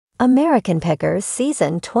American Pickers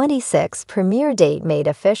Season 26 premiere date made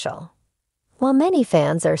official. While many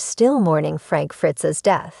fans are still mourning Frank Fritz's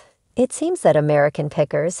death, it seems that American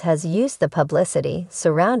Pickers has used the publicity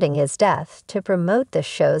surrounding his death to promote the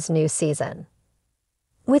show's new season.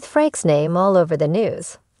 With Frank's name all over the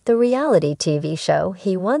news, the reality TV show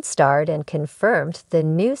he once starred and confirmed the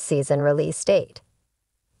new season release date.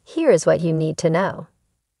 Here's what you need to know.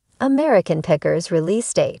 American Pickers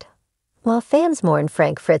release date. While fans mourn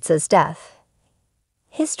Frank Fritz's death,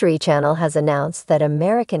 History Channel has announced that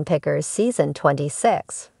American Pickers Season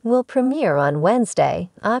 26 will premiere on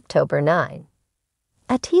Wednesday, October 9.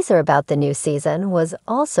 A teaser about the new season was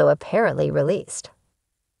also apparently released.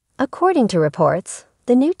 According to reports,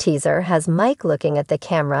 the new teaser has Mike looking at the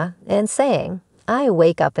camera and saying, "I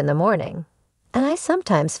wake up in the morning, and I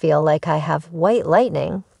sometimes feel like I have white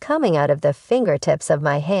lightning coming out of the fingertips of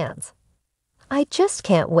my hands. I just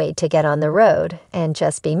can't wait to get on the road and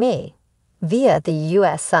just be me," via the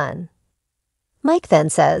U.S. Sun. Mike then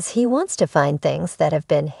says he wants to find things that have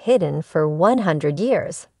been hidden for 100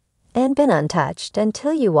 years and been untouched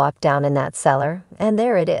until you walk down in that cellar and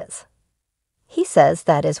there it is. He says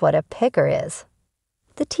that is what a picker is.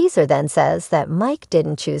 The teaser then says that Mike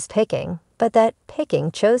didn't choose picking, but that picking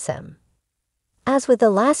chose him. As with the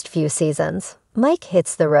last few seasons, Mike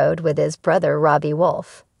hits the road with his brother Robbie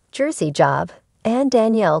Wolf, Jersey Job, and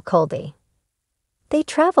Danielle Colby. They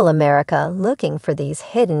travel America looking for these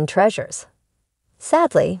hidden treasures.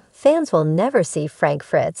 Sadly, fans will never see Frank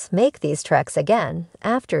Fritz make these treks again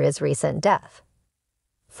after his recent death.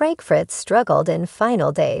 Frank Fritz struggled in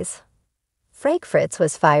final days. Frank Fritz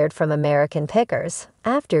was fired from American Pickers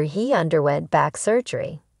after he underwent back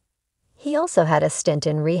surgery. He also had a stint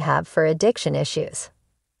in rehab for addiction issues.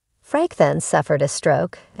 Frank then suffered a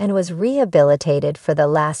stroke and was rehabilitated for the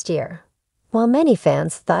last year. While many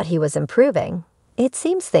fans thought he was improving, it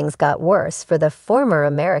seems things got worse for the former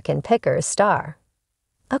American Pickers star.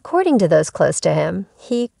 According to those close to him,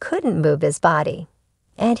 he couldn't move his body,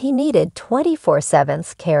 and he needed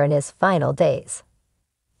 24/7 care in his final days.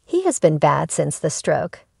 He has been bad since the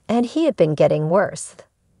stroke, and he had been getting worse.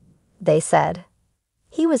 They said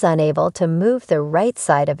he was unable to move the right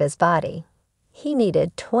side of his body. He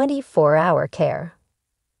needed 24-hour care.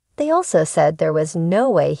 They also said there was no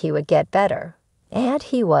way he would get better, and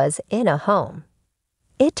he was in a home.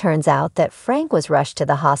 It turns out that Frank was rushed to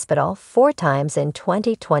the hospital 4 times in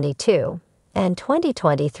 2022 and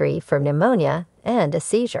 2023 for pneumonia and a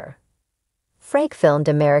seizure. Frank filmed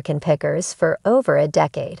American Pickers for over a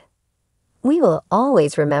decade. We will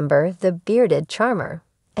always remember the bearded charmer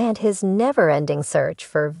and his never-ending search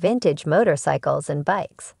for vintage motorcycles and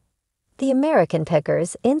bikes. The American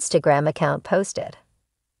Pickers Instagram account posted,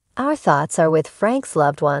 "Our thoughts are with Frank's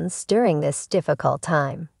loved ones during this difficult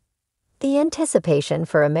time." The anticipation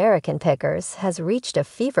for American Pickers has reached a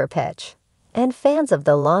fever pitch, and fans of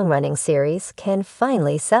the long-running series can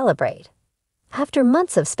finally celebrate. After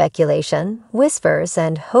months of speculation, whispers,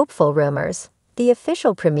 and hopeful rumors, the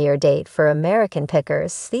official premiere date for American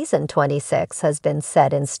Pickers Season 26 has been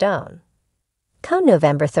set in stone. Come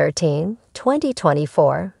November 13,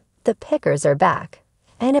 2024, the Pickers are back,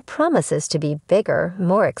 and it promises to be bigger,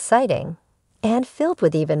 more exciting, and filled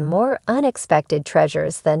with even more unexpected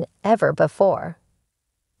treasures than ever before.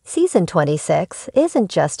 Season 26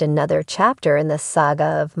 isn't just another chapter in the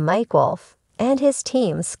saga of Mike Wolf and his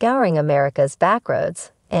team scouring America's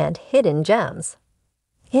backroads and hidden gems.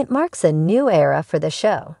 It marks a new era for the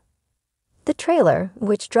show. The trailer,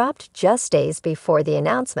 which dropped just days before the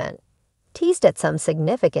announcement, teased at some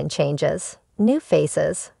significant changes, new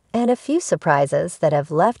faces, and a few surprises that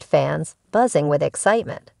have left fans buzzing with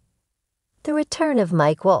excitement. The return of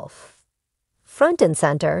Mike Wolf. Front and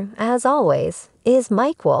center, as always, is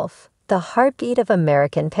Mike Wolf, the heartbeat of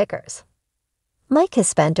American Pickers. Mike has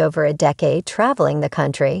spent over a decade traveling the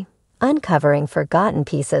country, uncovering forgotten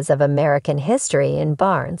pieces of American history in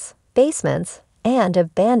barns, basements, and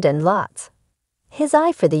abandoned lots. His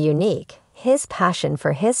eye for the unique, his passion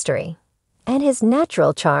for history, and his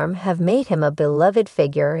natural charm have made him a beloved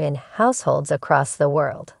figure in households across the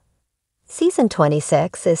world. Season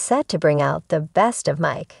 26 is set to bring out the best of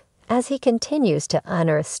Mike as he continues to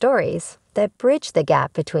unearth stories that bridge the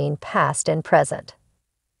gap between past and present.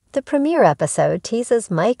 The premiere episode teases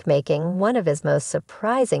Mike making one of his most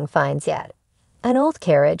surprising finds yet, an old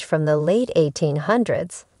carriage from the late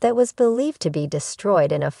 1800s that was believed to be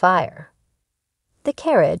destroyed in a fire. The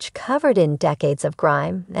carriage, covered in decades of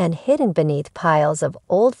grime and hidden beneath piles of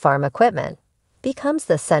old farm equipment, becomes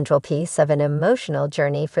the central piece of an emotional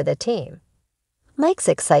journey for the team. Mike's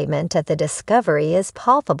excitement at the discovery is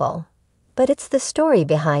palpable. but it's the story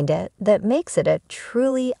behind it that makes it a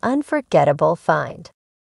truly unforgettable find.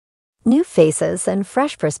 New faces and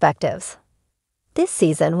fresh perspectives. This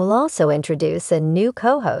season will also introduce a new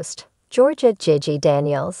co-host, Georgia Gigi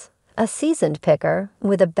Daniels, a seasoned picker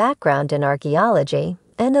with a background in archaeology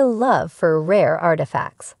and a love for rare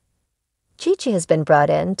artifacts. Gigi has been brought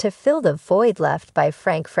in to fill the void left by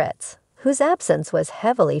Frank Fritz, whose absence was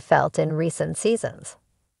heavily felt in recent seasons.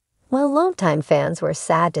 While longtime fans were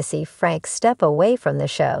sad to see Frank step away from the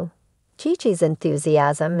show, Gigi's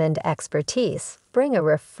enthusiasm and expertise bring a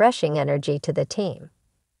refreshing energy to the team.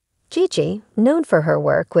 Gigi, known for her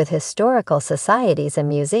work with historical societies and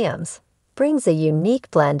museums, brings a unique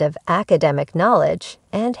blend of academic knowledge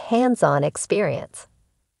and hands-on experience.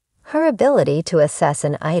 Her ability to assess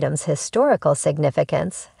an item's historical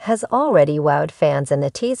significance has already wowed fans in the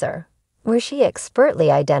teaser, where she expertly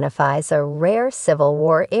identifies a rare Civil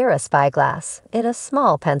War-era spyglass in a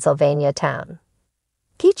small Pennsylvania town.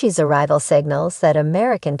 Gigi's arrival signals that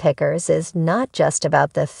American Pickers is not just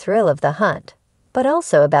about the thrill of the hunt, but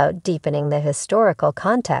also about deepening the historical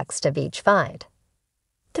context of each find.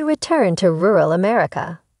 The return to rural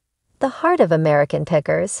America. The heart of American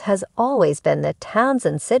Pickers has always been the towns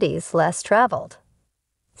and cities less traveled.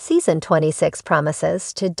 Season 26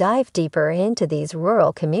 promises to dive deeper into these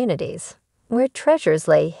rural communities, where treasures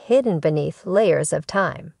lay hidden beneath layers of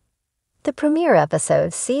time. The premiere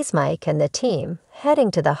episode sees Mike and the team heading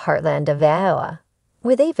to the heartland of Iowa,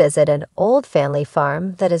 where they visit an old family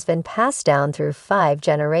farm that has been passed down through 5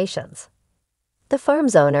 generations. The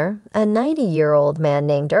farm's owner, a 90-year-old man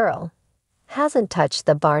named Earl, hasn't touched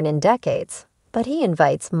the barn in decades, but he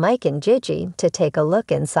invites Mike and Gigi to take a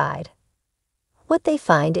look inside. What they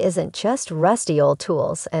find isn't just rusty old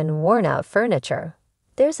tools and worn-out furniture.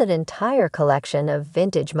 There's an entire collection of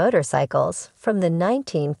vintage motorcycles from the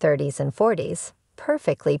 1930s and 40s,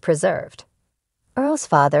 perfectly preserved. Earl's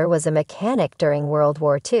father was a mechanic during World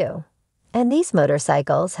War II, and these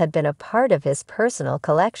motorcycles had been a part of his personal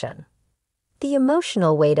collection. The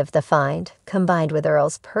emotional weight of the find, combined with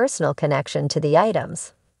Earl's personal connection to the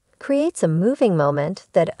items, creates a moving moment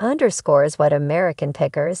that underscores what American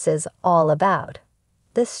Pickers is all about: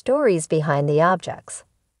 the stories behind the objects.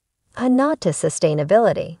 A nod to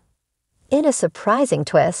sustainability. In a surprising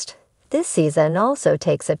twist, this season also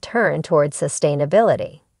takes a turn towards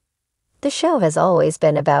sustainability. The show has always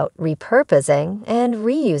been about repurposing and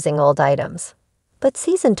reusing old items, but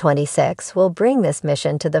Season 26 will bring this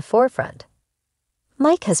mission to the forefront.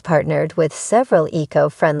 Mike has partnered with several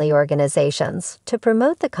eco-friendly organizations to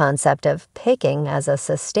promote the concept of picking as a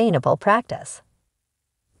sustainable practice.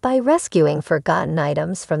 By rescuing forgotten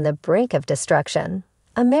items from the brink of destruction,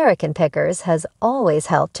 American Pickers has always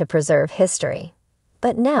helped to preserve history,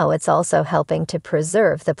 but now it's also helping to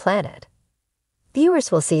preserve the planet.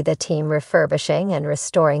 Viewers will see the team refurbishing and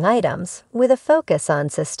restoring items with a focus on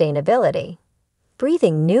sustainability,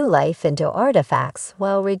 breathing new life into artifacts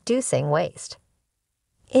while reducing waste.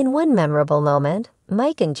 In one memorable moment,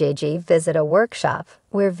 Mike and Gigi visit a workshop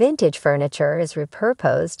where vintage furniture is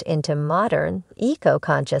repurposed into modern,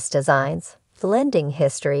 eco-conscious designs, blending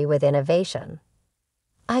history with innovation.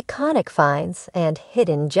 Iconic finds and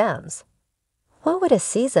hidden gems. What would a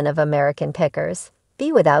season of American Pickers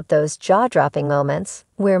be without those jaw-dropping moments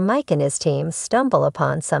where Mike and his team stumble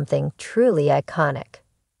upon something truly iconic?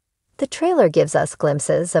 The trailer gives us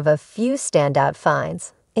glimpses of a few standout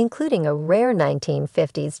finds, including a rare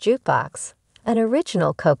 1950s jukebox, an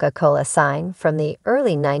original Coca-Cola sign from the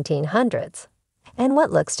early 1900s, and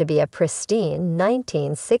what looks to be a pristine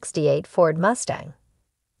 1968 Ford Mustang.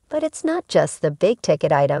 But it's not just the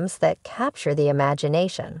big-ticket items that capture the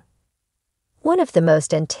imagination. One of the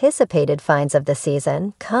most anticipated finds of the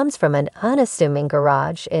season comes from an unassuming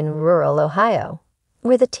garage in rural Ohio,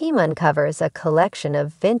 where the team uncovers a collection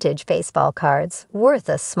of vintage baseball cards worth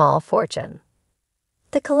a small fortune.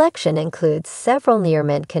 The collection includes several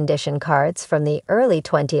near-mint condition cards from the early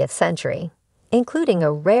 20th century, including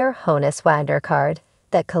a rare Honus Wagner card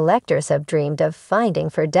that collectors have dreamed of finding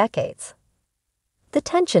for decades. The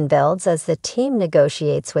tension builds as the team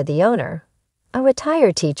negotiates with the owner, a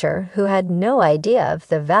retired teacher who had no idea of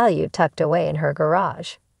the value tucked away in her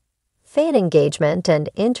garage. Fan engagement and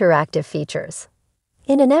interactive features.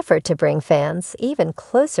 In an effort to bring fans even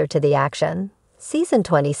closer to the action, Season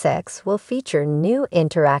 26 will feature new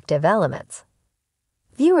interactive elements.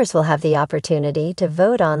 Viewers will have the opportunity to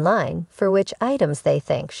vote online for which items they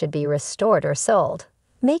think should be restored or sold,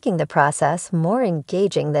 making the process more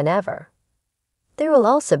engaging than ever. There will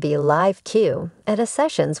also be live Q and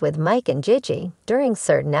sessions with Mike and Gigi during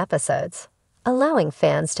certain episodes, allowing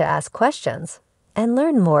fans to ask questions and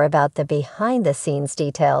learn more about the behind-the-scenes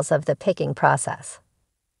details of the picking process.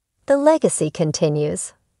 The legacy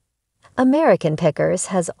continues. American Pickers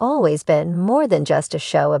has always been more than just a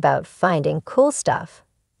show about finding cool stuff.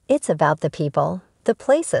 It's about the people, the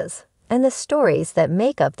places, and the stories that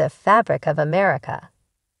make up the fabric of America.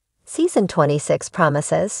 Season 26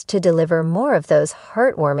 promises to deliver more of those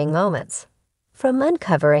heartwarming moments. From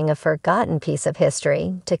uncovering a forgotten piece of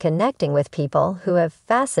history to connecting with people who have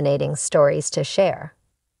fascinating stories to share.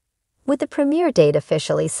 With the premiere date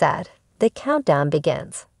officially set, the countdown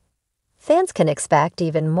begins. Fans can expect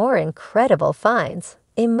even more incredible finds,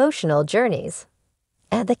 emotional journeys,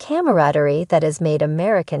 and the camaraderie that has made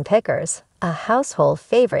American Pickers a household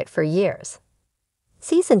favorite for years.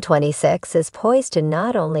 Season 26 is poised to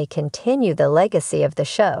not only continue the legacy of the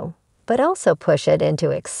show, but also push it into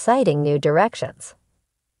exciting new directions.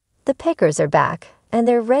 The Pickers are back, and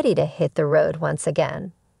they're ready to hit the road once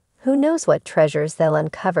again. Who knows what treasures they'll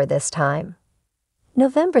uncover this time?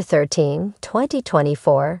 November 13,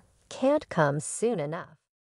 2024 can't come soon enough.